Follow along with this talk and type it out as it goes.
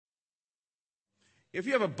If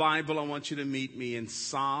you have a Bible, I want you to meet me in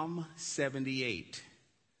Psalm 78.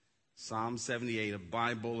 Psalm 78, a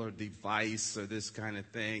Bible or device or this kind of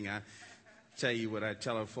thing. I tell you what I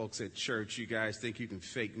tell our folks at church. You guys think you can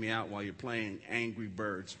fake me out while you're playing Angry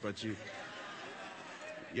Birds, but you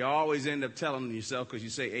always end up telling yourself because you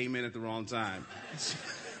say amen at the wrong time.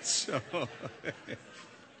 So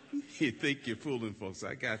you think you're fooling folks.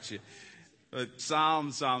 I got you. But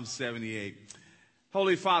Psalm 78.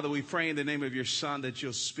 Holy Father, we pray in the name of your Son that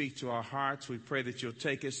you'll speak to our hearts. We pray that you'll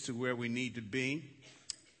take us to where we need to be.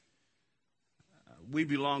 We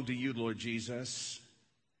belong to you, Lord Jesus.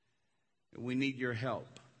 We need your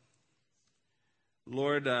help.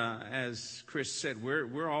 Lord, as Chris said,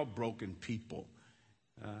 we're all broken people.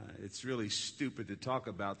 It's really stupid to talk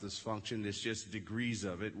about dysfunction. It's just degrees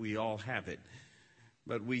of it. We all have it.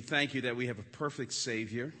 But we thank you that we have a perfect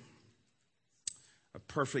Savior, a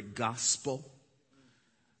perfect gospel,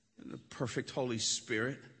 and a perfect Holy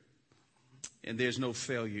Spirit, and there's no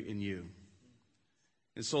failure in you.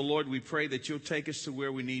 And so, Lord, we pray that you'll take us to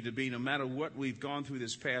where we need to be, no matter what we've gone through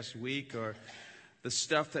this past week or the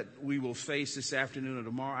stuff that we will face this afternoon or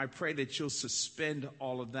tomorrow. I pray that you'll suspend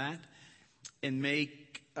all of that and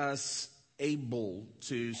make us able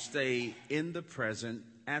to stay in the present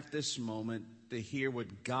at this moment to hear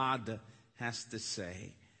what God has to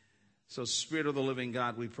say. So, Spirit of the living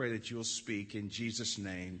God, we pray that you'll speak in Jesus'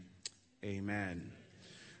 name. Amen.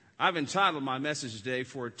 I've entitled my message today,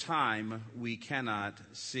 For a Time We Cannot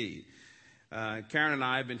See. Karen and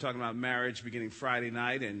I have been talking about marriage beginning Friday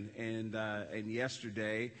night and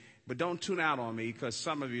yesterday. But don't tune out on me, because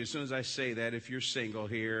some of you, as soon as I say that, if you're single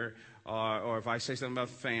here, or if I say something about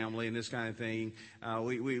family and this kind of thing,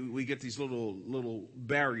 we get these little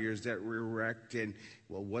barriers that we erect. And,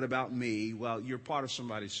 well, what about me? Well, you're part of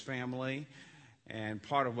somebody's family and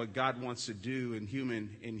part of what God wants to do in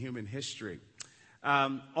human history.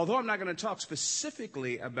 Although I'm not going to talk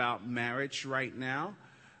specifically about marriage right now,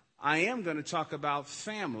 I am going to talk about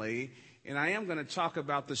family, and I am going to talk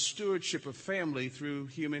about the stewardship of family through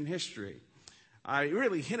human history. I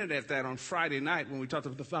really hinted at that on Friday night when we talked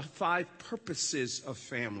about the 5 purposes of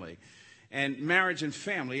family. And marriage and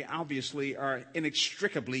family, obviously, are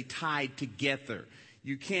inextricably tied together.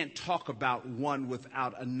 You can't talk about one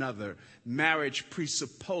without another. Marriage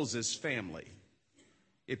presupposes family.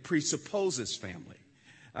 It presupposes family.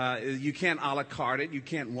 You can't a la carte it. You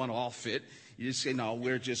can't one-off it. You just say, no,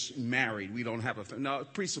 we're just married. We don't have a family. No,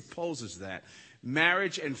 it presupposes that.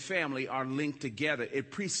 Marriage and family are linked together. It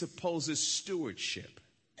presupposes stewardship.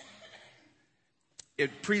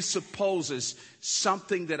 It presupposes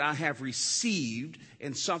something that I have received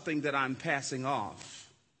and something that I'm passing off.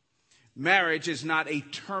 Marriage is not a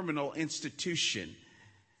terminal institution,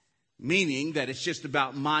 meaning that it's just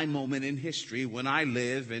about my moment in history. When I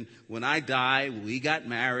live and when I die, we got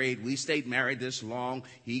married, we stayed married this long,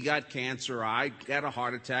 he got cancer, I got a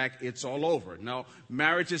heart attack, it's all over. No,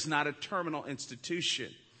 marriage is not a terminal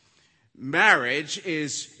institution. Marriage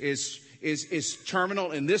is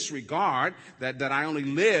terminal in this regard, that I only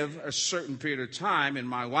live a certain period of time, and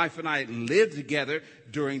my wife and I live together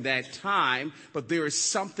during that time, but there is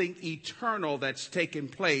something eternal that's taken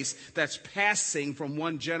place that's passing from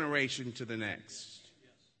one generation to the next.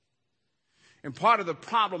 And part of the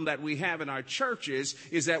problem that we have in our churches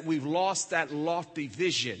is that we've lost that lofty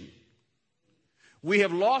vision. We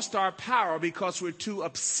have lost our power because we're too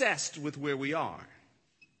obsessed with where we are.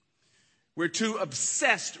 We're too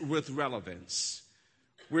obsessed with relevance.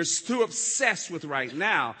 We're too obsessed with right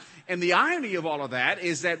now. And the irony of all of that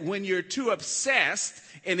is that when you're too obsessed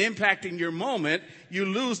in impacting your moment, you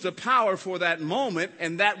lose the power for that moment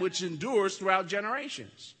and that which endures throughout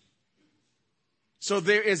generations. So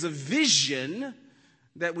there is a vision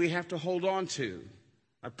that we have to hold on to.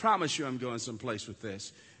 I promise you I'm going someplace with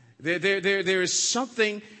this. There is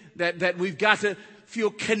something that we've got to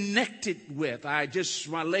feel connected with.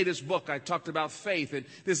 My latest book, I talked about faith, and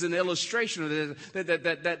this is an illustration of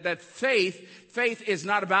that faith is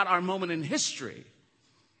not about our moment in history.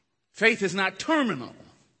 Faith is not terminal.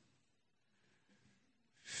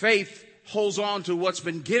 Faith holds on to what's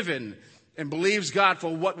been given and believes God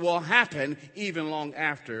for what will happen even long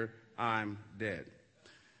after I'm dead.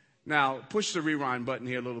 Now, push the rewind button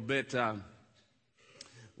here a little bit.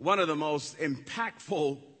 One of the most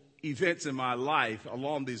impactful events in my life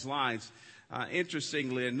along these lines,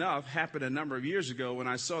 interestingly enough, happened a number of years ago when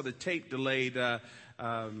I saw the tape-delayed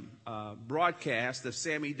broadcast of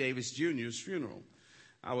Sammy Davis Jr.'s funeral.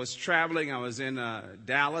 I was traveling. I was in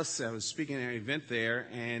Dallas. I was speaking at an event there,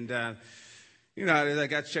 and I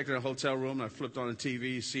got checked in a hotel room, and I flipped on the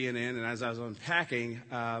TV, CNN, and as I was unpacking,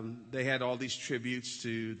 they had all these tributes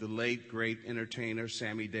to the late, great entertainer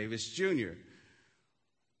Sammy Davis Jr.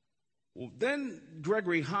 Well, then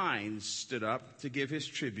Gregory Hines stood up to give his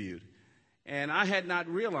tribute. And I had not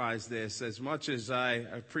realized this. As much as I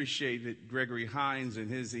appreciated Gregory Hines and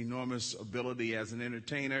his enormous ability as an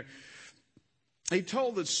entertainer, he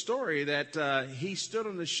told the story that he stood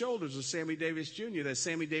on the shoulders of Sammy Davis Jr., that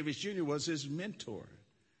Sammy Davis Jr. was his mentor.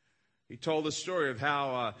 He told the story of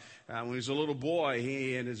how when he was a little boy,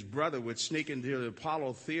 he and his brother would sneak into the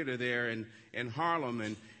Apollo Theater there in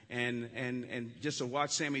Harlem and just to watch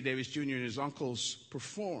Sammy Davis Jr. and his uncles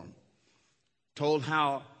perform. Told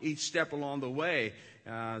how each step along the way,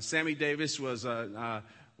 Sammy Davis was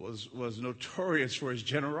notorious for his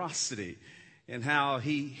generosity, and how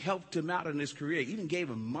he helped him out in his career, even gave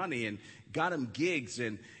him money and got him gigs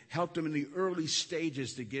and helped him in the early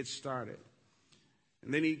stages to get started.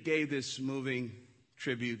 And then he gave this moving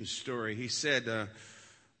tribute and story. He said a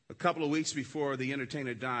couple of weeks before the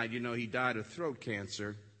entertainer died, he died of throat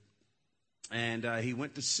cancer, and he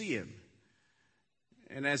went to see him.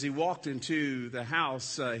 And as he walked into the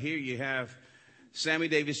house, here you have Sammy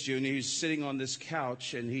Davis Jr. He's sitting on this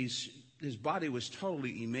couch, and his body was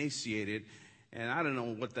totally emaciated. And I don't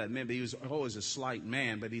know what that meant, but he was always a slight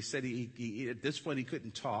man. But he said he at this point he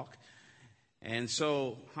couldn't talk. And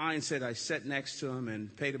so Hines said, I sat next to him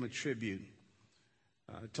and paid him a tribute.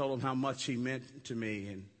 Told him how much he meant to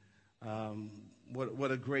me and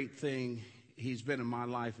what a great thing he's been in my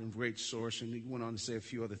life and great source. And he went on to say a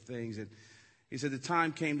few other things. And he said the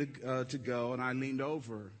time came to go, and I leaned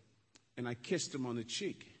over and I kissed him on the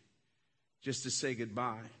cheek just to say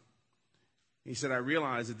goodbye. He said, I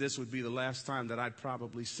realized that this would be the last time that I'd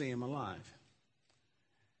probably see him alive.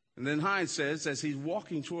 And then Hines says, as he's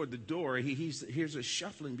walking toward the door, he hears a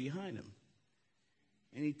shuffling behind him.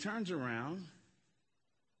 And he turns around,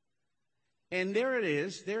 and there he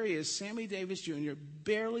is, Sammy Davis Jr.,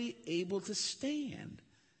 barely able to stand.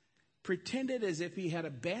 Pretended as if he had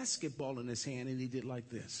a basketball in his hand, and he did like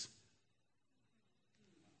this.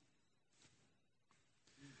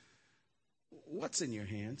 What's in your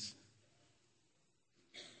hands?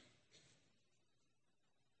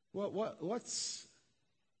 What's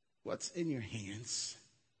in your hands?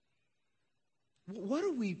 What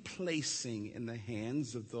are we placing in the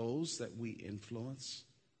hands of those that we influence?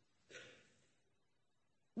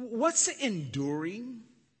 What's enduring?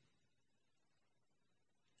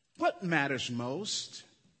 What matters most?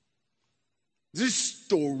 There's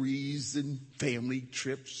stories and family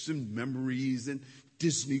trips and memories and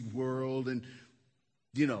Disney World and,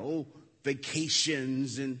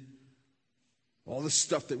 vacations and all the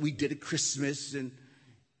stuff that we did at Christmas and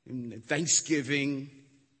Thanksgiving,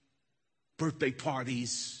 birthday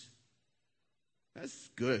parties. That's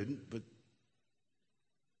good, but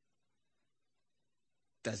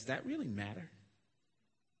does that really matter?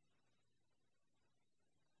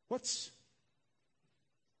 What's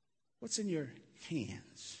in your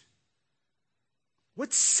hands?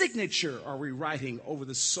 What signature are we writing over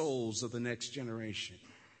the souls of the next generation?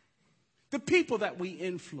 The people that we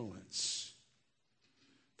influence,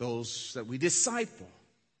 those that we disciple.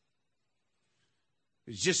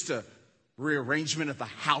 It's just a rearrangement of the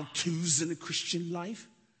how-tos in the Christian life.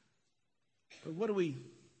 But what do we...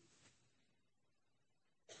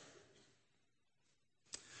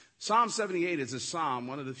 Psalm 78 is a psalm,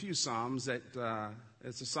 one of the few psalms that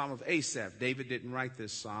it's a psalm of Asaph. David didn't write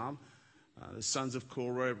this psalm. The sons of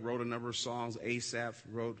Korah wrote a number of songs. Asaph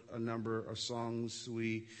wrote a number of songs.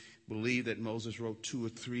 We believe that Moses wrote 2 or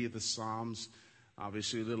 3 of the psalms.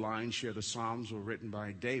 Obviously, the lion's share of the psalms were written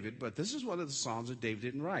by David, but this is one of the psalms that David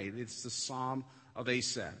didn't write. It's the psalm of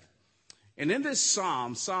Asaph. And in this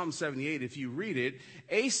psalm, Psalm 78, if you read it,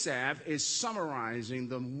 Asaph is summarizing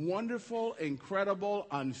the wonderful, incredible,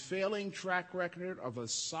 unfailing track record of a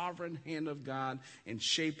sovereign hand of God in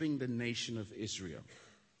shaping the nation of Israel.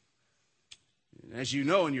 As you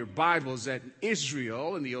know in your Bibles, that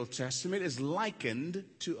Israel in the Old Testament is likened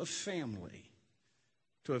to a family.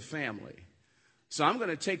 To a family. So I'm going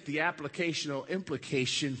to take the applicational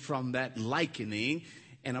implication from that likening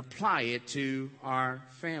and apply it to our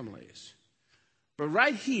families. But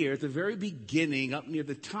right here at the very beginning, up near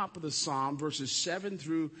the top of the psalm, verses 5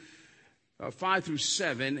 through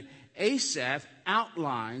 7, Asaph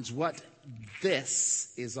outlines what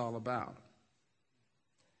this is all about.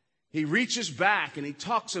 He reaches back and he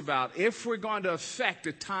talks about if we're going to affect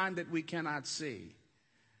a time that we cannot see,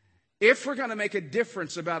 if we're going to make a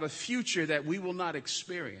difference about a future that we will not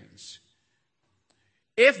experience,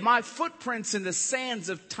 if my footprints in the sands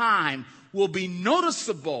of time will be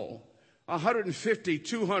noticeable 150,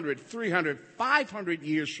 200, 300, 500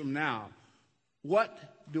 years from now, what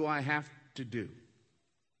do I have to do?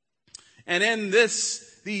 And in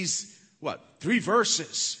these 3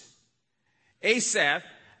 verses, Asaph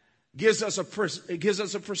gives us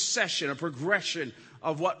a procession, a progression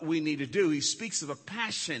of what we need to do. He speaks of a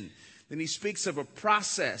passion, then he speaks of a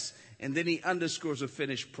process, and then he underscores a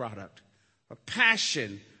finished product. A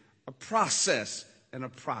passion, a process, and a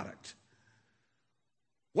product.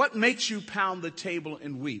 What makes you pound the table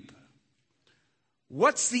and weep?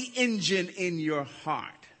 What's the engine in your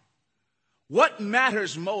heart? What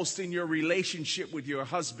matters most in your relationship with your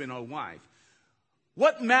husband or wife?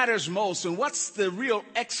 What matters most, and what's the real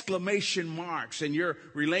exclamation marks in your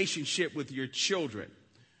relationship with your children?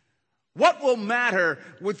 What will matter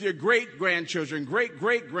with your great-grandchildren,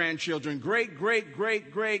 great-great-grandchildren,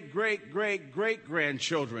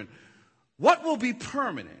 great-great-great-great-great-great-great-grandchildren? What will be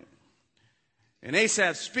permanent? And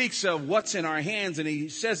Asaph speaks of what's in our hands, and he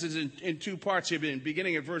says it in 2 parts here.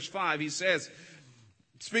 Beginning at verse 5, he says,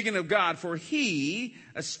 speaking of God, for he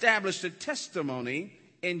established a testimony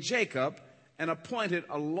in Jacob and appointed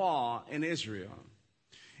a law in Israel.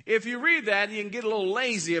 If you read that, you can get a little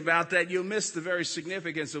lazy about that. You'll miss the very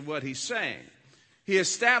significance of what he's saying. He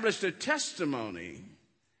established a testimony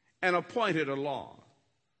and appointed a law.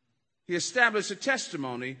 He established a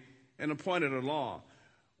testimony and appointed a law.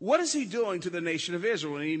 What is he doing to the nation of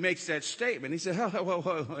Israel when he makes that statement? He said,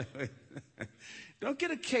 wait. Don't get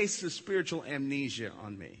a case of spiritual amnesia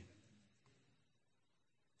on me.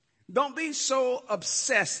 Don't be so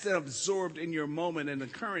obsessed and absorbed in your moment and the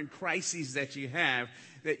current crises that you have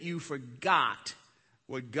that you forgot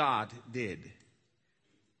what God did.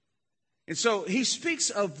 And so he speaks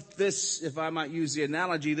of this, if I might use the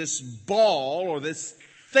analogy, this ball or this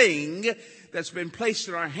thing that's been placed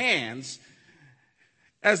in our hands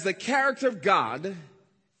as the character of God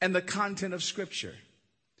and the content of Scripture.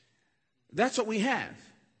 That's what we have.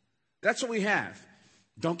 That's what we have.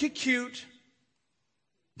 Don't get cute.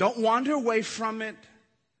 Don't wander away from it.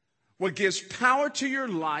 What gives power to your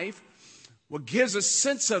life, what gives a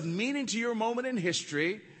sense of meaning to your moment in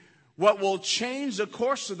history, what will change the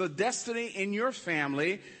course of the destiny in your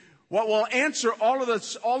family, what will answer all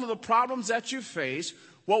of the problems that you face,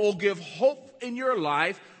 what will give hope in your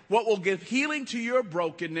life, what will give healing to your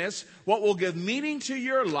brokenness, what will give meaning to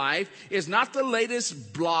your life is not the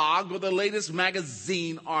latest blog or the latest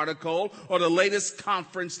magazine article or the latest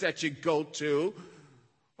conference that you go to,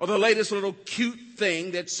 or the latest little cute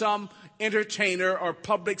thing that some entertainer or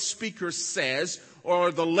public speaker says,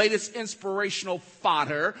 or the latest inspirational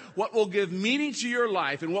fodder. What will give meaning to your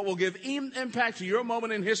life and what will give impact to your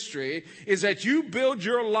moment in history is that you build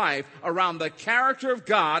your life around the character of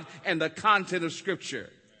God and the content of Scripture.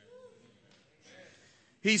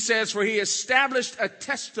 He says, for he established a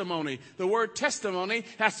testimony. The word testimony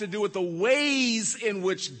has to do with the ways in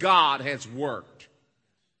which God has worked.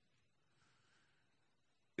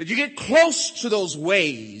 That you get close to those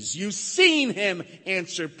ways. You've seen him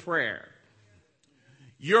answer prayer.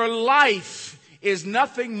 Your life is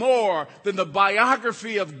nothing more than the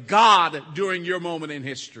biography of God during your moment in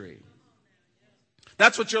history.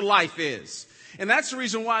 That's what your life is. And that's the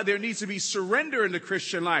reason why there needs to be surrender in the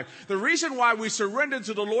Christian life. The reason why we surrender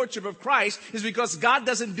to the Lordship of Christ is because God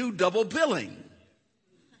doesn't do double billing.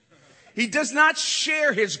 He does not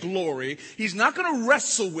share his glory. He's not going to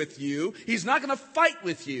wrestle with you. He's not going to fight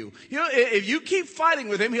with you. You know, if you keep fighting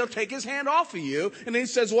with him, he'll take his hand off of you. And then he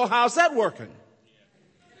says, well, how's that working?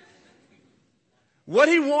 What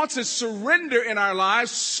he wants is surrender in our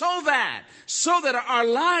lives so that our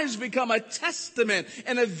lives become a testament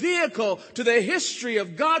and a vehicle to the history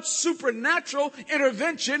of God's supernatural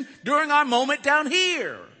intervention during our moment down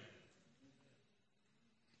here.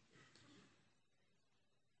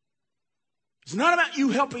 It's not about you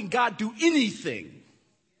helping God do anything.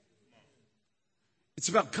 It's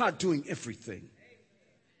about God doing everything.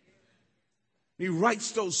 He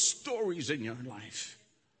writes those stories in your life.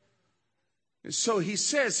 And so he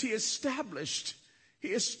says he established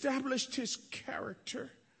his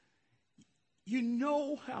character. You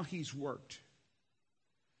know how he's worked.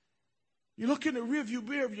 You look in the rearview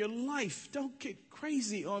mirror of your life. Don't get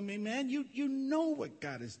crazy on me, man. You know what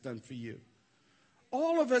God has done for you.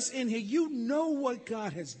 All of us in here, you know what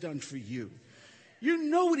God has done for you. You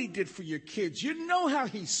know what he did for your kids. You know how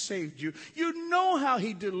he saved you. You know how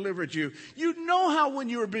he delivered you. You know how when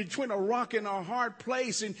you were between a rock and a hard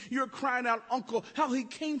place and you're crying out, Uncle, how he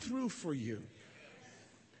came through for you.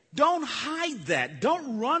 Don't hide that.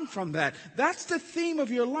 Don't run from that. That's the theme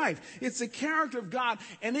of your life. It's the character of God.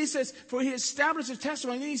 And he says, for he established a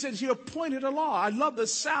testimony. And he says, he appointed a law. I love the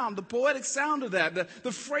sound, the poetic sound of that,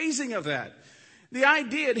 the phrasing of that. The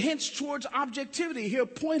idea, it hints towards objectivity. He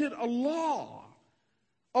appointed a law.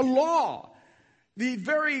 A law. The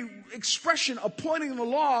very expression appointing the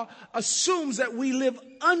law assumes that we live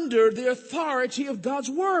under the authority of God's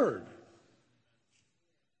word.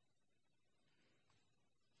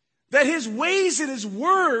 That his ways and his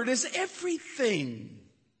word is everything.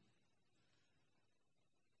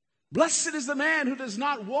 Blessed is the man who does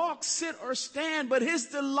not walk, sit, or stand, but his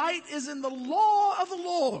delight is in the law of the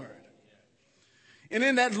Lord. And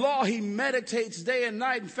in that law, he meditates day and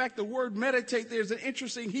night. In fact, the word meditate, there's an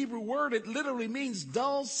interesting Hebrew word. It literally means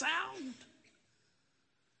dull sound.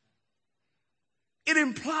 It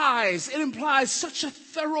implies such a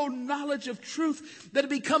thorough knowledge of truth that it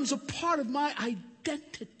becomes a part of my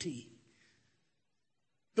identity.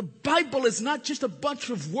 The Bible is not just a bunch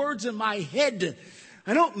of words in my head.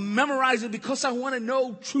 I don't memorize it because I want to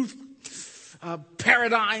know truth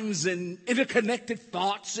paradigms and interconnected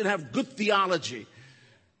thoughts and have good theology.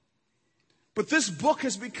 But this book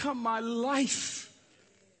has become my life.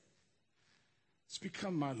 It's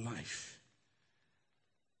become my life.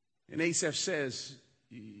 And Asaph says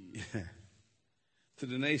to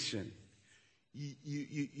the nation,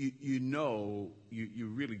 you know, you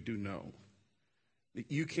really do know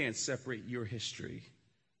that you can't separate your history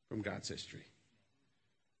from God's history.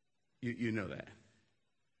 You know that.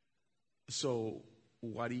 So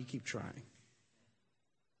why do you keep trying?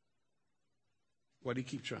 Why do you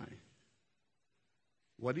keep trying?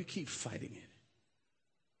 Why do you keep fighting it?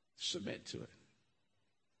 Submit to it.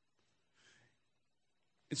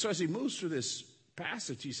 And so as he moves through this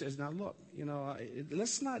passage, he says, now look,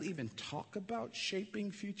 let's not even talk about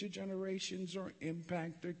shaping future generations or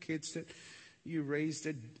impact their kids that you raised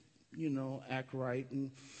that, act right,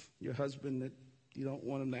 and your husband that you don't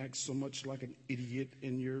want him to act so much like an idiot,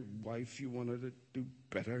 and your wife, you want her to do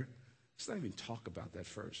better. Let's not even talk about that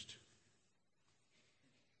first.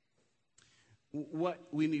 What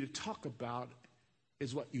we need to talk about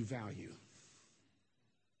is what you value.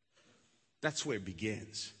 That's where it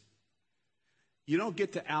begins. You don't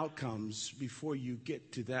get to outcomes before you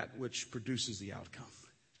get to that which produces the outcome.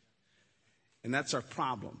 And that's our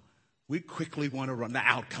problem. We quickly want to run the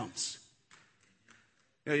outcomes.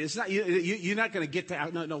 It's not, you're not going to get to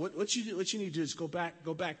out. No. What you need to do is go back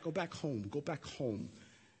home. Go back home.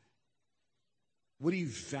 What do you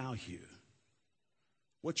value?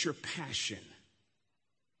 What's your passion?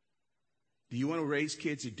 Do you want to raise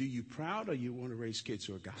kids that do you proud, or you want to raise kids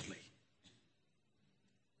who are godly?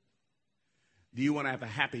 Do you want to have a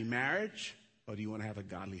happy marriage, or do you want to have a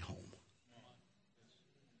godly home?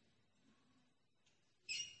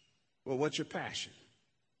 Well, what's your passion?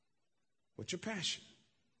 What's your passion?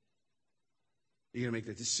 You're going to make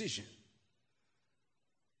the decision.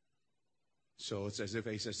 So it's as if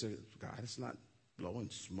he says, God, it's not blowing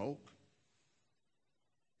smoke.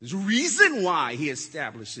 There's a reason why he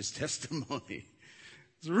established his testimony.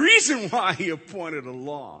 There's a reason why he appointed a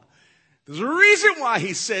law. There's a reason why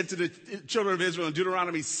he said to the children of Israel in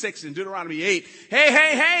Deuteronomy 6 and Deuteronomy 8,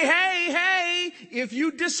 hey, if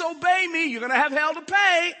you disobey me, you're going to have hell to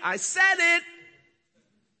pay. I said it.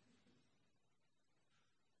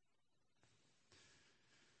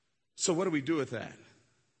 So what do we do with that?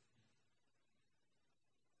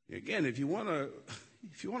 Again, if you want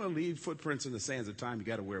to leave footprints in the sands of time, you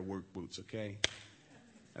got to wear work boots, okay?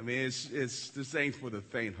 I mean, it's this ain't for the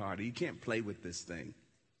faint-hearted. You can't play with this thing.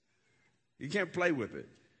 You can't play with it.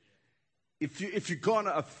 If you're going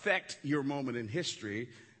to affect your moment in history,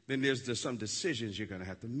 then there's some decisions you're going to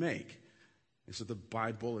have to make. And so the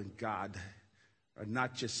Bible and God are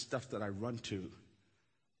not just stuff that I run to.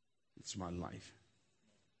 It's my life.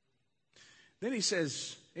 Then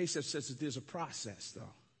Asaph says that there's a process,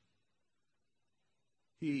 though.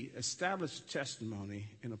 He established a testimony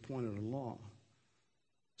and appointed a law.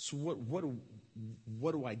 So what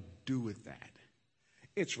do I do with that?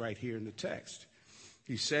 It's right here in the text.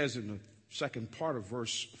 He says in the second part of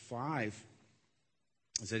verse 5,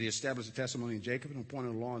 that he established a testimony in Jacob and appointed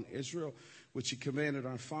a law in Israel, which he commanded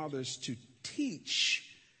our fathers to teach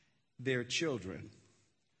their children,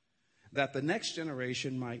 that the next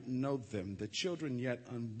generation might know them, the children yet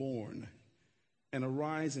unborn, and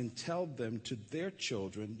arise and tell them to their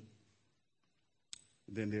children.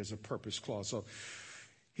 Then there's a purpose clause. So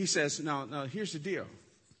he says, now here's the deal.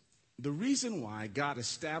 The reason why God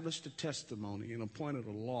established a testimony and appointed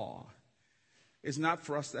a law is not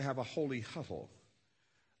for us to have a holy huddle.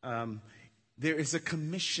 There is a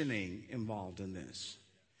commissioning involved in this.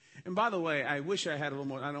 And by the way, I wish I had a little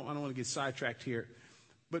more. I don't want to get sidetracked here.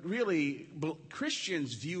 But really,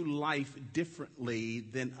 Christians view life differently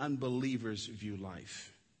than unbelievers view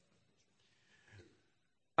life.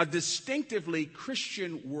 A distinctively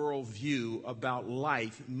Christian worldview about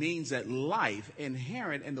life means that life,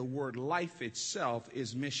 inherent in the word life itself,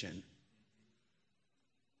 is mission.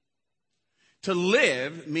 To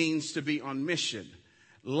live means to be on mission.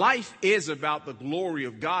 Life is about the glory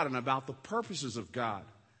of God and about the purposes of God.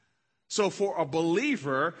 So for a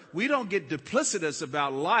believer, we don't get duplicitous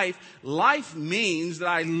about life. Life means that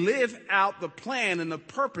I live out the plan and the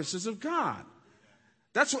purposes of God.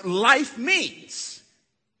 That's what life means.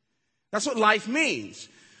 That's what life means.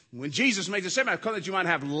 When Jesus made the statement, I've come that you might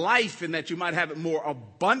have life and that you might have it more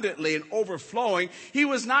abundantly and overflowing, he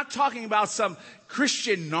was not talking about some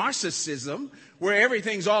Christian narcissism where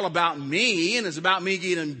everything's all about me and it's about me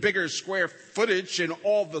getting bigger square footage and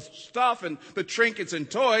all the stuff and the trinkets and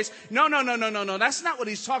toys. No. That's not what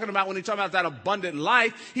he's talking about when he's talking about that abundant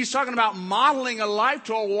life. He's talking about modeling a life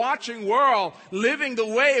to a watching world, living the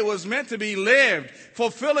way it was meant to be lived,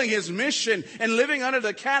 fulfilling his mission and living under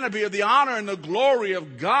the canopy of the honor and the glory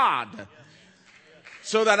of God.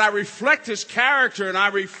 So that I reflect his character and I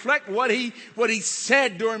reflect what he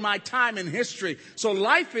said during my time in history. So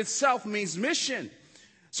life itself means mission.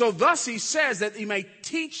 So thus he says that he may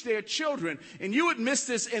teach their children. And you would miss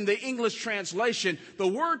this in the English translation. The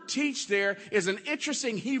word teach there is an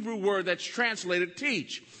interesting Hebrew word that's translated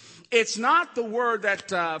teach. It's not the word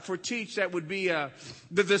that for teach that would be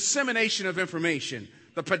the dissemination of information.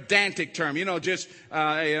 The pedantic term, just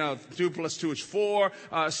 2 plus 2 is 4,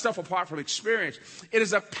 stuff apart from experience. It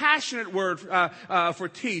is a passionate word for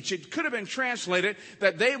teach. It could have been translated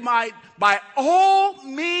that they might, by all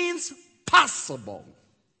means possible,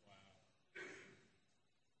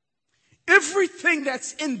 everything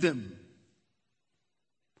that's in them,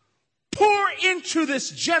 pour into this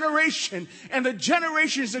generation and the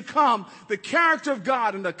generations to come the character of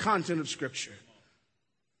God and the content of Scripture.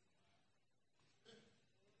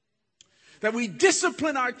 That we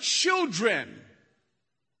discipline our children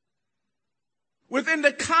within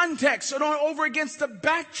the context and over against the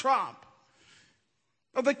backdrop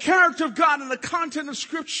of the character of God and the content of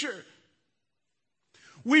Scripture.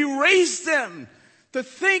 We raise them to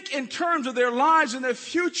think in terms of their lives and their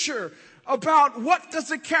future about what does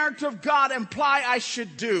the character of God imply I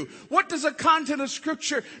should do? What does the content of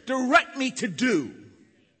Scripture direct me to do?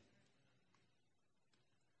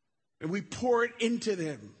 And we pour it into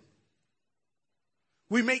them.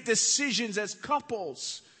 We make decisions as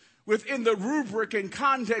couples within the rubric and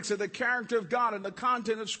context of the character of God and the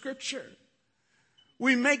content of Scripture.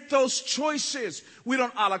 We make those choices. We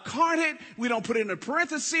don't a la carte it. We don't put it in the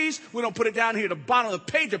parentheses. We don't put it down here at the bottom of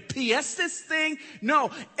the page to PS this thing.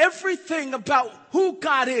 No, everything about who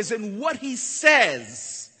God is and what he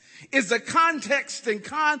says is the context and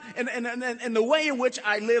the way in which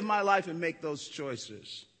I live my life and make those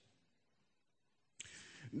choices.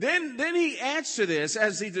 Then he adds to this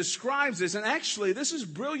as he describes this. And actually, this is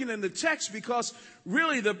brilliant in the text because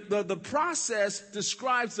really the process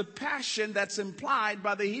describes the passion that's implied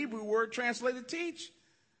by the Hebrew word translated teach.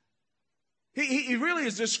 He really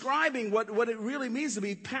is describing what it really means to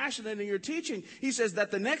be passionate in your teaching. He says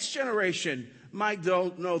that the next generation might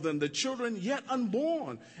know them, the children yet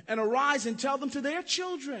unborn, and arise and tell them to their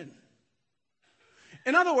children.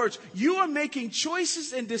 In other words, you are making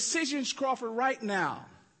choices and decisions, Crawford, right now,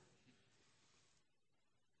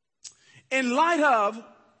 in light of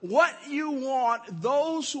what you want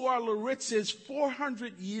those who are Loritzes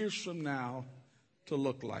 400 years from now to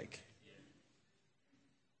look like.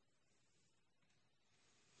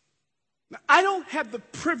 Now, I don't have the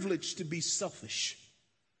privilege to be selfish.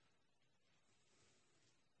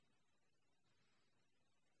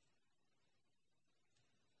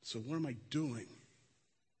 So what am I doing?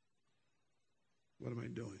 What am I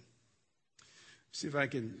doing? See if I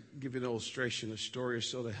can give you an illustration, a story or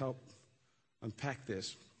so to help unpack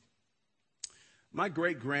this. My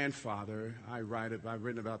great-grandfather, I've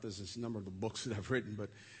written about this in a number of the books that I've written,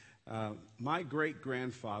 but my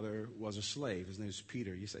great-grandfather was a slave. His name is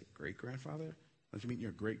Peter. You say, great-grandfather? Don't you mean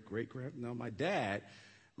your great-great-grandfather? No, my dad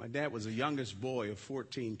was the youngest boy of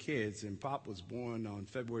 14 kids, and Pop was born on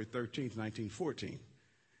February 13th, 1914.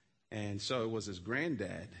 And so it was his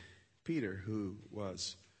granddad, Peter, who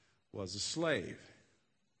was a slave.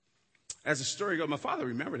 As the story goes, my father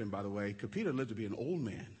remembered him, by the way, because Peter lived to be an old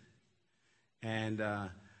man. And I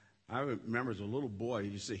remember as a little boy, I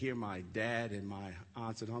used to hear my dad and my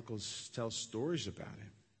aunts and uncles tell stories about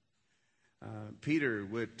him. Peter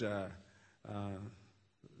would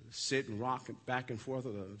sit and rock back and forth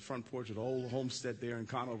on the front porch of the old homestead there in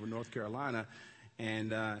Conover, North Carolina.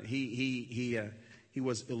 And he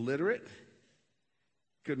was illiterate,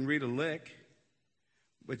 couldn't read a lick.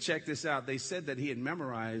 But check this out. They said that he had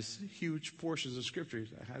memorized huge portions of Scripture.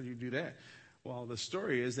 How do you do that? Well, the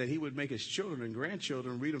story is that he would make his children and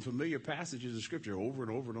grandchildren read him familiar passages of Scripture over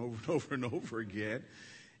and over and over and over and over again.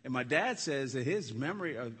 And my dad says that his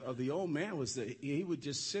memory of the old man was that he would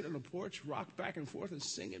just sit on the porch, rock back and forth, and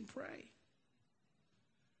sing and pray.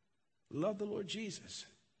 Love the Lord Jesus.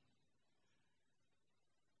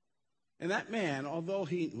 And that man, although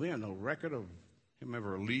we have no record of him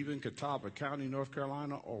ever leaving Catawba County, North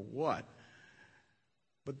Carolina, or what,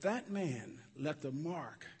 but that man left a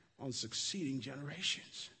mark on succeeding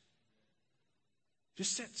generations.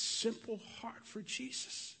 Just that simple heart for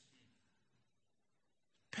Jesus.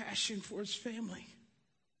 Passion for his family.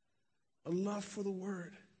 A love for the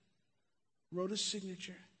Word. Wrote a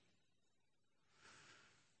signature.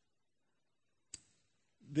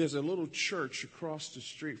 There's a little church across the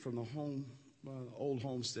street from the old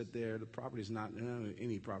homestead there. The property's not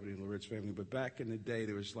any property in the Rich family, but back in the day,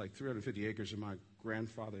 there was like 350 acres that my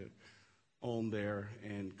grandfather owned there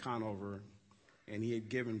in Conover, and he had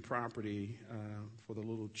given property for the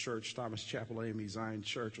little church, Thomas Chapel AME Zion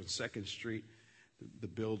Church on 2nd Street, to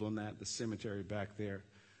build on that, the cemetery back there.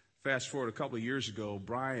 Fast forward a couple of years ago,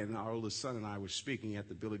 Brian, our oldest son, and I were speaking at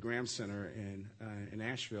the Billy Graham Center in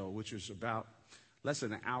Asheville, which was about less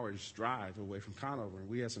than an hour's drive away from Conover. And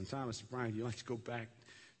we had some time. I said, Brian, you'd like to go back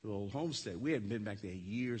to the old homestead? We hadn't been back there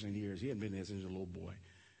years and years. He hadn't been there since he was a little boy.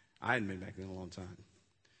 I hadn't been back there in a long time.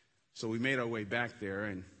 So we made our way back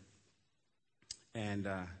there, and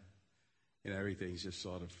everything's just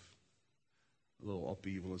sort of a little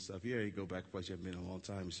upheaval and stuff. Yeah, you go back to a place you haven't been in a long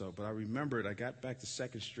time. So, but I remembered I got back to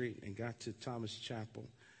 2nd Street and got to Thomas Chapel,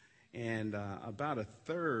 and about a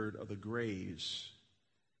third of the graves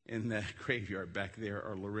in that graveyard back there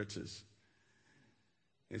are Loritz's.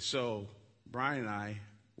 And so Brian and I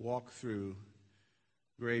walked through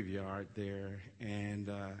graveyard there, and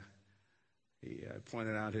he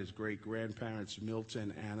pointed out his great-grandparents,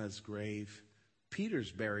 Milton, Anna's grave.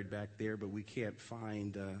 Peter's buried back there, but we can't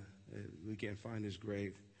find his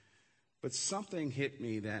grave. But something hit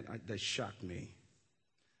me that shocked me.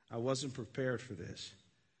 I wasn't prepared for this.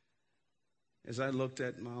 As I looked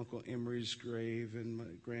at my Uncle Emery's grave and my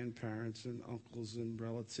grandparents and uncles and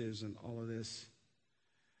relatives and all of this,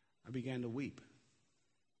 I began to weep.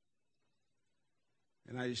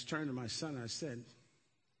 And I just turned to my son and I said,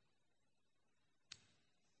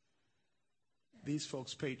 these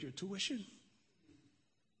folks paid your tuition.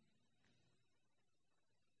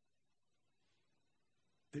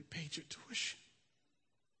 They paid your tuition.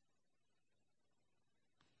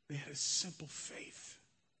 They had a simple faith.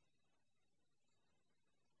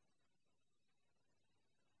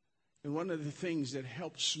 And one of the things that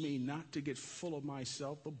helps me not to get full of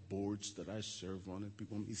myself, the boards that I serve on, and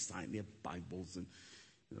people me sign their Bibles and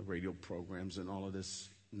radio programs and all of this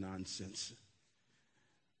nonsense,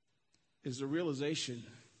 is the realization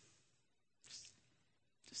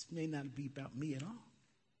this may not be about me at all.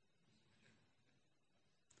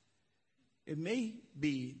 It may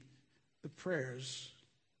be the prayers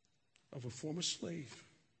of a former slave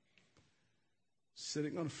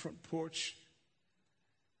sitting on the front porch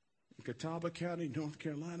in Catawba County, North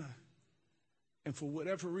Carolina. And for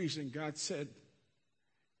whatever reason, God said,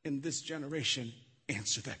 in this generation,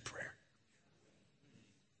 answer that prayer.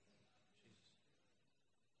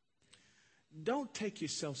 Don't take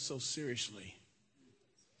yourself so seriously,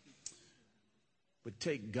 but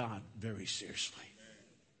take God very seriously.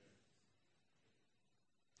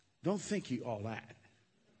 Don't think you all that,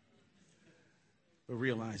 but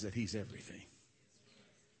realize that he's everything.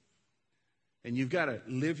 And you've got to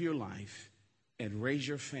live your life and raise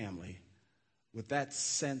your family with that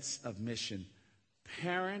sense of mission.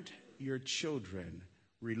 Parent your children,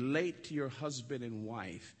 relate to your husband and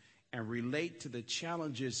wife, and relate to the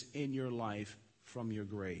challenges in your life from your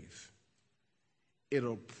grave.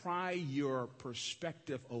 It'll pry your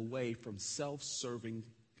perspective away from self-serving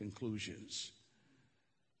conclusions.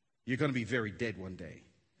 You're going to be very dead one day.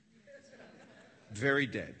 Very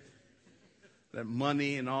dead. That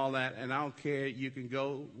money and all that, and I don't care. You can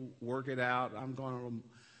go work it out. I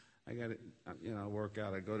got to, work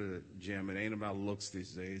out. I go to the gym. It ain't about looks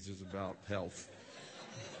these days. It's about health.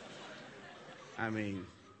 I mean,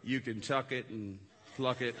 you can tuck it and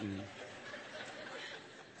pluck it and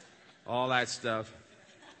all that stuff.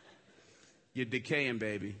 You're decaying,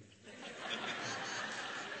 baby.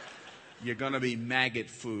 You're going to be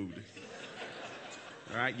maggot food.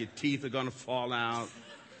 All right? Your teeth are going to fall out.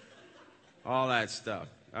 All that stuff.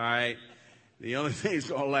 All right? The only thing that's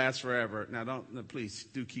going to last forever. Now, please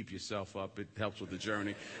do keep yourself up. It helps with the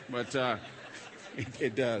journey. But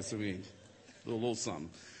it does. I mean, a little something.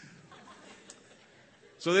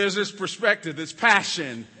 So there's this perspective, this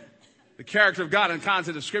passion, the character of God and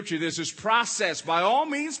content of Scripture. There's this process, by all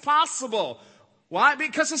means possible. Why?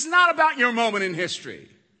 Because it's not about your moment in history.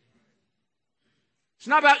 It's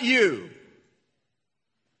not about you.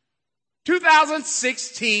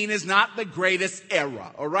 2016 is not the greatest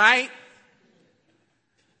era, all right?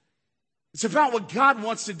 It's about what God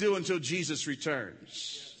wants to do until Jesus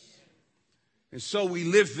returns. And so we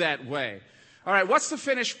live that way. All right, what's the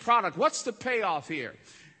finished product? What's the payoff here?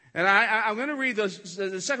 And I'm going to read the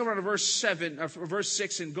second part of verse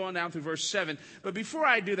 6 and going down through verse 7. But before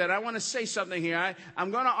I do that, I want to say something here.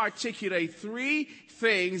 I'm going to articulate three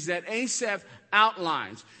things that Asaph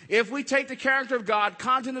outlines. If we take the character of God,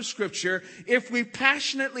 content of Scripture, if we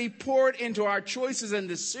passionately pour it into our choices and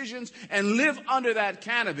decisions and live under that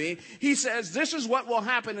canopy, he says this is what will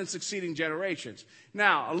happen in succeeding generations.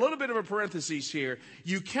 Now, a little bit of a parenthesis here.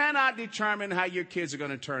 You cannot determine how your kids are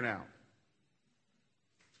going to turn out.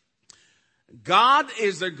 God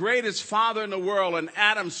is the greatest father in the world, and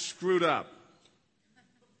Adam screwed up.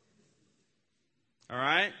 All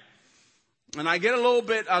right? And I get a little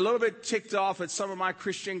bit ticked off at some of my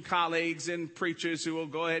Christian colleagues and preachers who will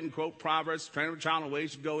go ahead and quote Proverbs, train up a child in the way he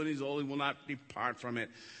should go, and he's old, he will not depart from it.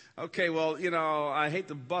 Okay, well, I hate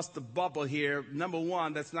to bust the bubble here. Number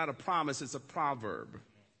one, that's not a promise, it's a proverb.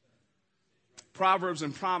 Proverbs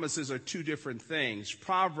and promises are two different things.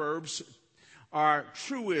 Proverbs are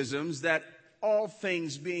truisms that, all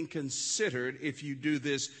things being considered, if you do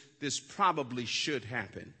this, this probably should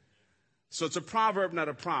happen. So it's a proverb, not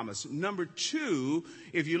a promise. Number two,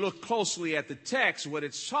 if you look closely at the text, what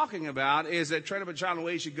it's talking about is that train up a child in the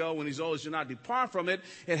way he should go, when he's old, he should not depart from it.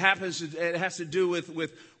 It has to do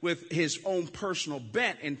with his own personal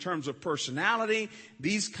bent in terms of personality,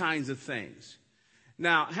 these kinds of things.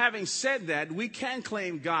 Now, having said that, we can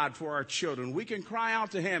claim God for our children. We can cry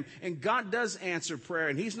out to him, and God does answer prayer,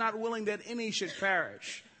 and he's not willing that any should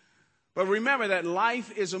perish. But remember that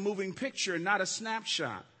life is a moving picture, not a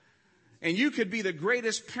snapshot. And you could be the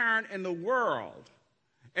greatest parent in the world,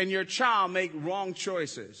 and your child make wrong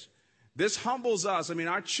choices. This humbles us. I mean,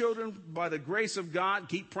 our children, by the grace of God,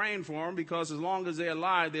 keep praying for them, because as long as they're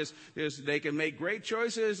alive, they can make great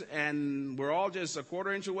choices, and we're all just a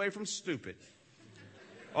quarter inch away from stupid.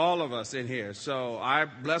 All of us in here. So I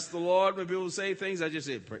bless the Lord when people say things. I just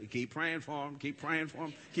say, keep praying for them, keep praying for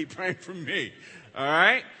them, keep praying for me. All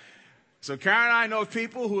right? So Karen and I know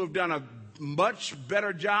people who have done a much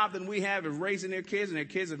better job than we have of raising their kids, and their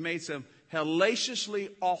kids have made some hellaciously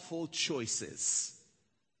awful choices.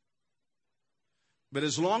 But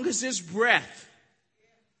as long as there's breath,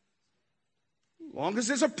 as long as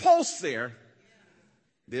there's a pulse there,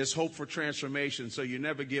 there's hope for transformation. So you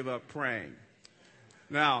never give up praying.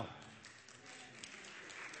 Now,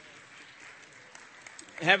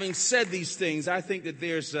 having said these things, I think that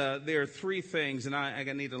there are three things, and I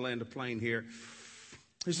need to land a plane here.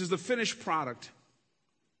 This is the finished product.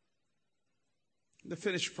 The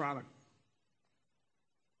finished product.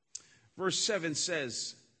 Verse 7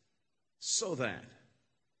 says, so that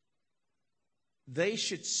they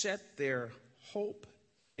should set their hope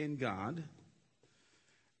in God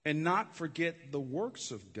and not forget the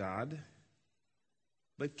works of God,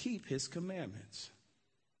 but keep his commandments.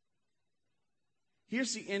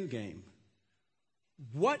 Here's the end game.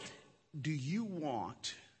 What do you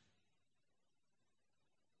want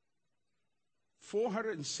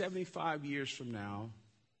 475 years from now?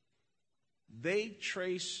 They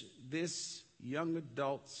trace this young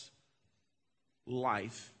adult's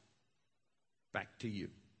life back to you.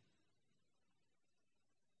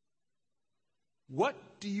 What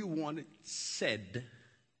do you want it said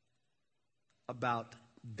about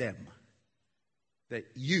them that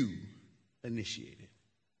you initiated?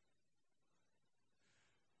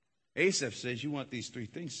 Asaph says you want these three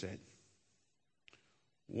things said.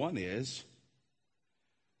 One is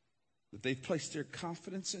that they've placed their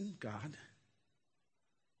confidence in God.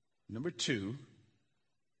 Number two,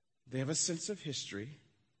 they have a sense of history.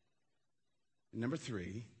 And number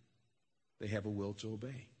three, they have a will to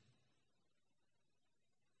obey.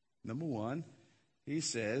 Number one, he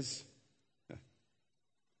says,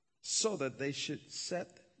 so that they should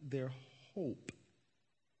set their hope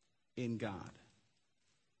in God.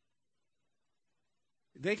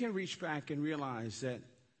 They can reach back and realize that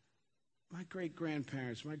my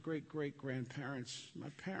great-grandparents, my great-great-grandparents, my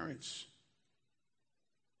parents,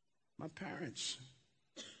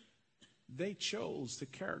 they chose the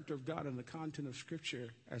character of God and the content of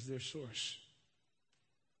Scripture as their source.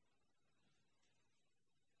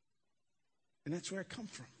 And that's where I come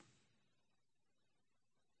from.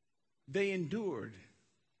 They endured.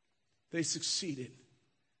 They succeeded.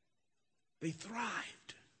 They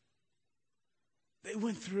thrived. They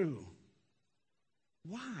went through.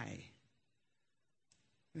 Why?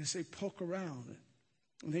 And they say, poke around.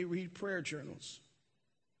 And they read prayer journals.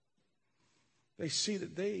 They see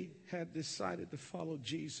that they had decided to follow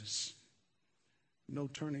Jesus. No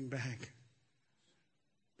turning back.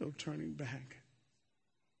 No turning back.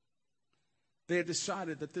 They had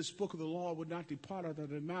decided that this book of the law would not depart out of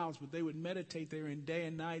their mouths, but they would meditate therein day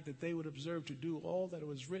and night, that they would observe to do all that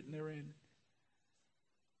was written therein.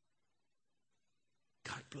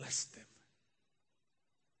 God bless them.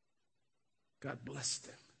 God bless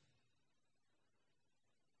them.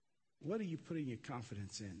 What are you putting your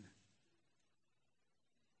confidence in?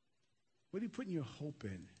 What are you putting your hope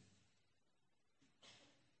in?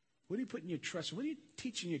 What are you putting your trust in? What are you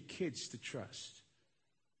teaching your kids to trust?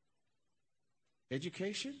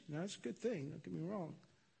 Education? No, that's a good thing. Don't get me wrong.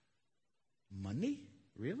 Money?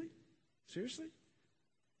 Really? Seriously?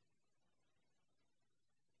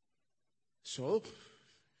 So,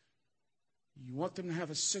 you want them to have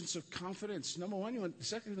a sense of confidence. Number one.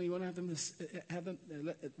 Secondly, you want to have them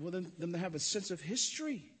to have a sense of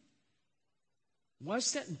history. Why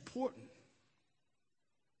is that important?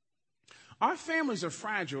 Our families are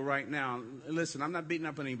fragile right now. Listen, I'm not beating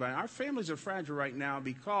up on anybody. Our families are fragile right now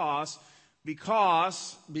because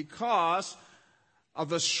of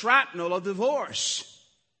the shrapnel of divorce.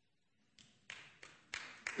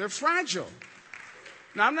 They're fragile.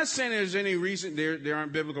 Now, I'm not saying there's any reason, there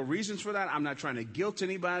aren't biblical reasons for that. I'm not trying to guilt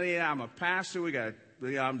anybody. I'm a pastor.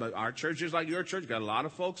 Our church is like your church. Got a lot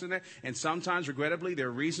of folks in there. And sometimes, regrettably, there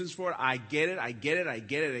are reasons for it. I get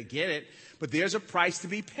it. But there's a price to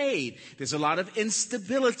be paid. There's a lot of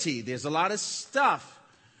instability. There's a lot of stuff.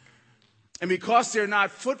 And because they're not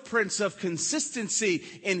footprints of consistency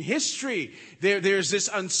in history, there's this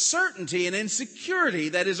uncertainty and insecurity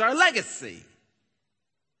that is our legacy.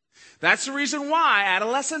 That's the reason why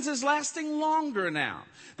adolescence is lasting longer now.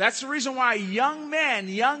 That's the reason why young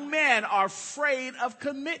men are afraid of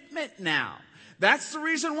commitment now. That's the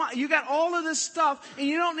reason why you got all of this stuff, and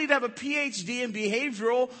you don't need to have a PhD in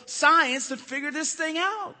behavioral science to figure this thing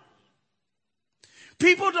out.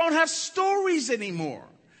 People don't have stories anymore.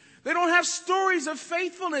 They don't have stories of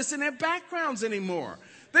faithfulness in their backgrounds anymore.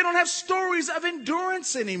 They don't have stories of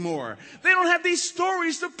endurance anymore. They don't have these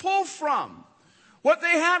stories to pull from. What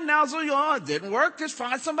they have now is, it didn't work, just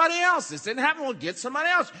find somebody else. This didn't happen, well, get somebody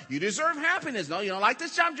else. You deserve happiness. No, you don't like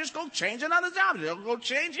this job, just go change another job. Go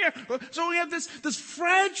change here. So we have this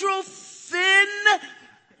fragile, thin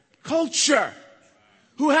culture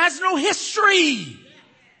who has no history.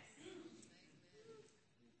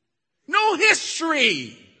 No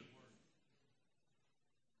history.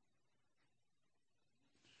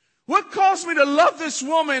 What caused me to love this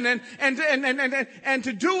woman and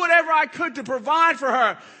to do whatever I could to provide for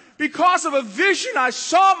her? Because of a vision I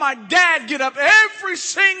saw my dad get up every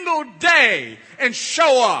single day and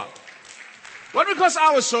show up. Wasn't because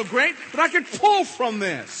I was so great, but I could pull from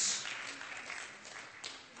this.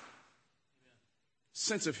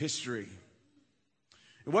 Sense of history.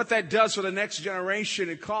 And what that does for the next generation,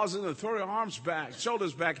 it causes them to throw their arms back,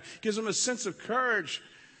 shoulders back, gives them a sense of courage.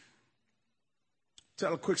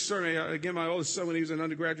 Tell a quick story. Again, my oldest son, when he was in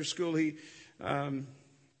undergraduate school, he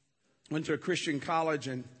went to a Christian college,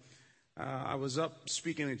 and I was up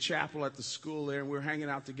speaking in chapel at the school there, and we were hanging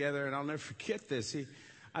out together, and I'll never forget this.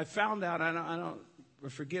 I found out, I don't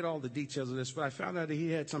forget all the details of this, but I found out that he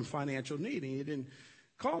had some financial need, and he didn't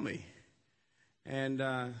call me. And,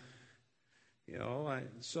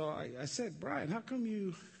 so I said, Brian, how come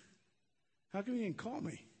you didn't call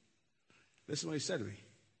me? This is what he said to me.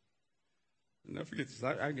 I'll never forget this.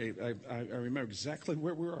 I remember exactly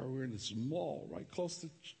where we were. We were in this mall right close to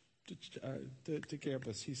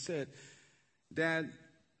campus. He said, Dad,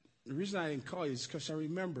 the reason I didn't call you is because I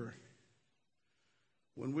remember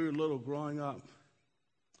when we were little growing up,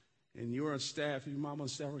 and you were on staff, your mom on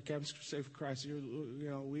staff with Campus Crusade for Christ.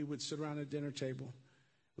 We would sit around at the dinner table.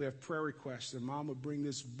 We have prayer requests, and Mom would bring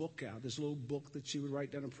this book out, this little book that she would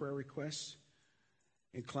write down a prayer request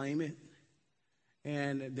and claim it.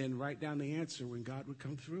 And then write down the answer when God would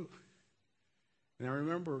come through. And I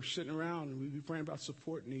remember sitting around and we'd be praying about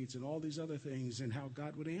support needs and all these other things and how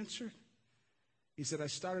God would answer. He said, I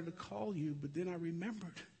started to call you, but then I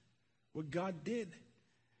remembered what God did.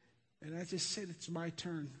 And I just said, it's my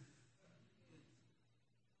turn.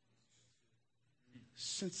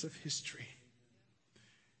 Sense of history.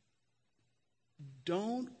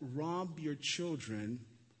 Don't rob your children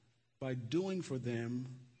by doing for them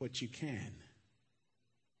what you can.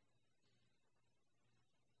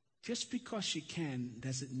 Just because you can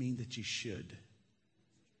doesn't mean that you should.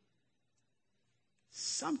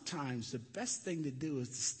 Sometimes the best thing to do is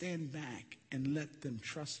to stand back and let them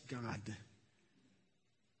trust God.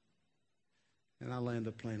 And I'll land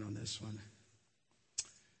the plane on this one.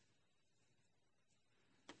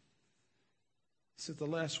 So the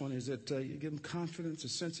last one is that you give them confidence, a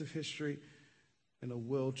sense of history, and a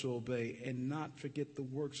will to obey, and not forget the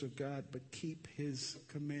works of God, but keep his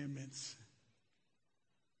commandments.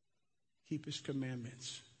 Keep his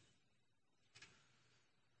commandments.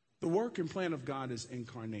 The work and plan of God is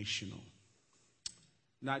incarnational,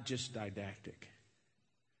 not just didactic.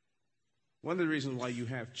 One of the reasons why you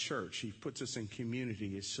have church, he puts us in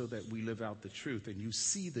community, is so that we live out the truth, and you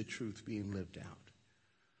see the truth being lived out.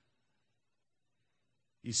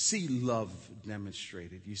 You see love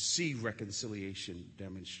demonstrated. You see reconciliation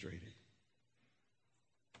demonstrated.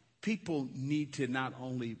 People need to not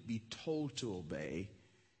only be told to obey,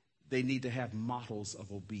 they need to have models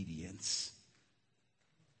of obedience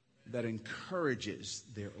that encourages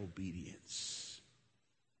their obedience.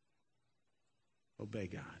 Obey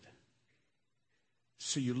God.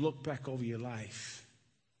 So you look back over your life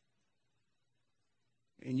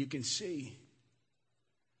and you can see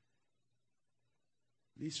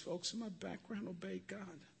these folks in my background obeyed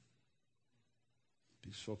God.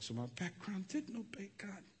 These folks in my background didn't obey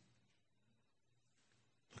God.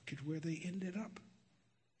 Look at where they ended up.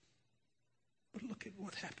 But look at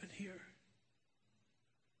what happened here.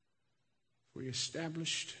 We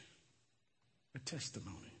established a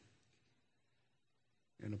testimony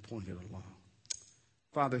and appointed a law.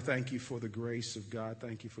 Father, thank you for the grace of God.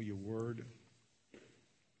 Thank you for your word.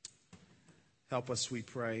 Help us, we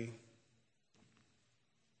pray.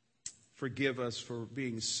 Forgive us for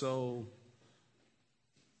being so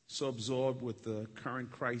absorbed with the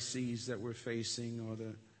current crises that we're facing, or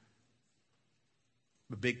the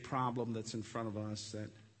big problem that's in front of us, that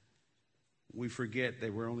we forget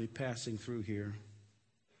that we're only passing through here,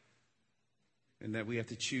 and that we have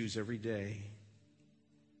to choose every day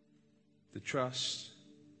the trust,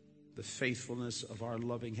 the faithfulness of our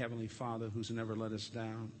loving Heavenly Father who's never let us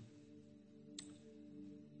down,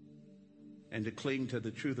 and to cling to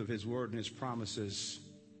the truth of his word and his promises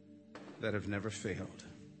that have never failed.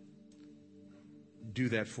 Do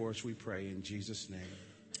that for us, we pray, in Jesus' name.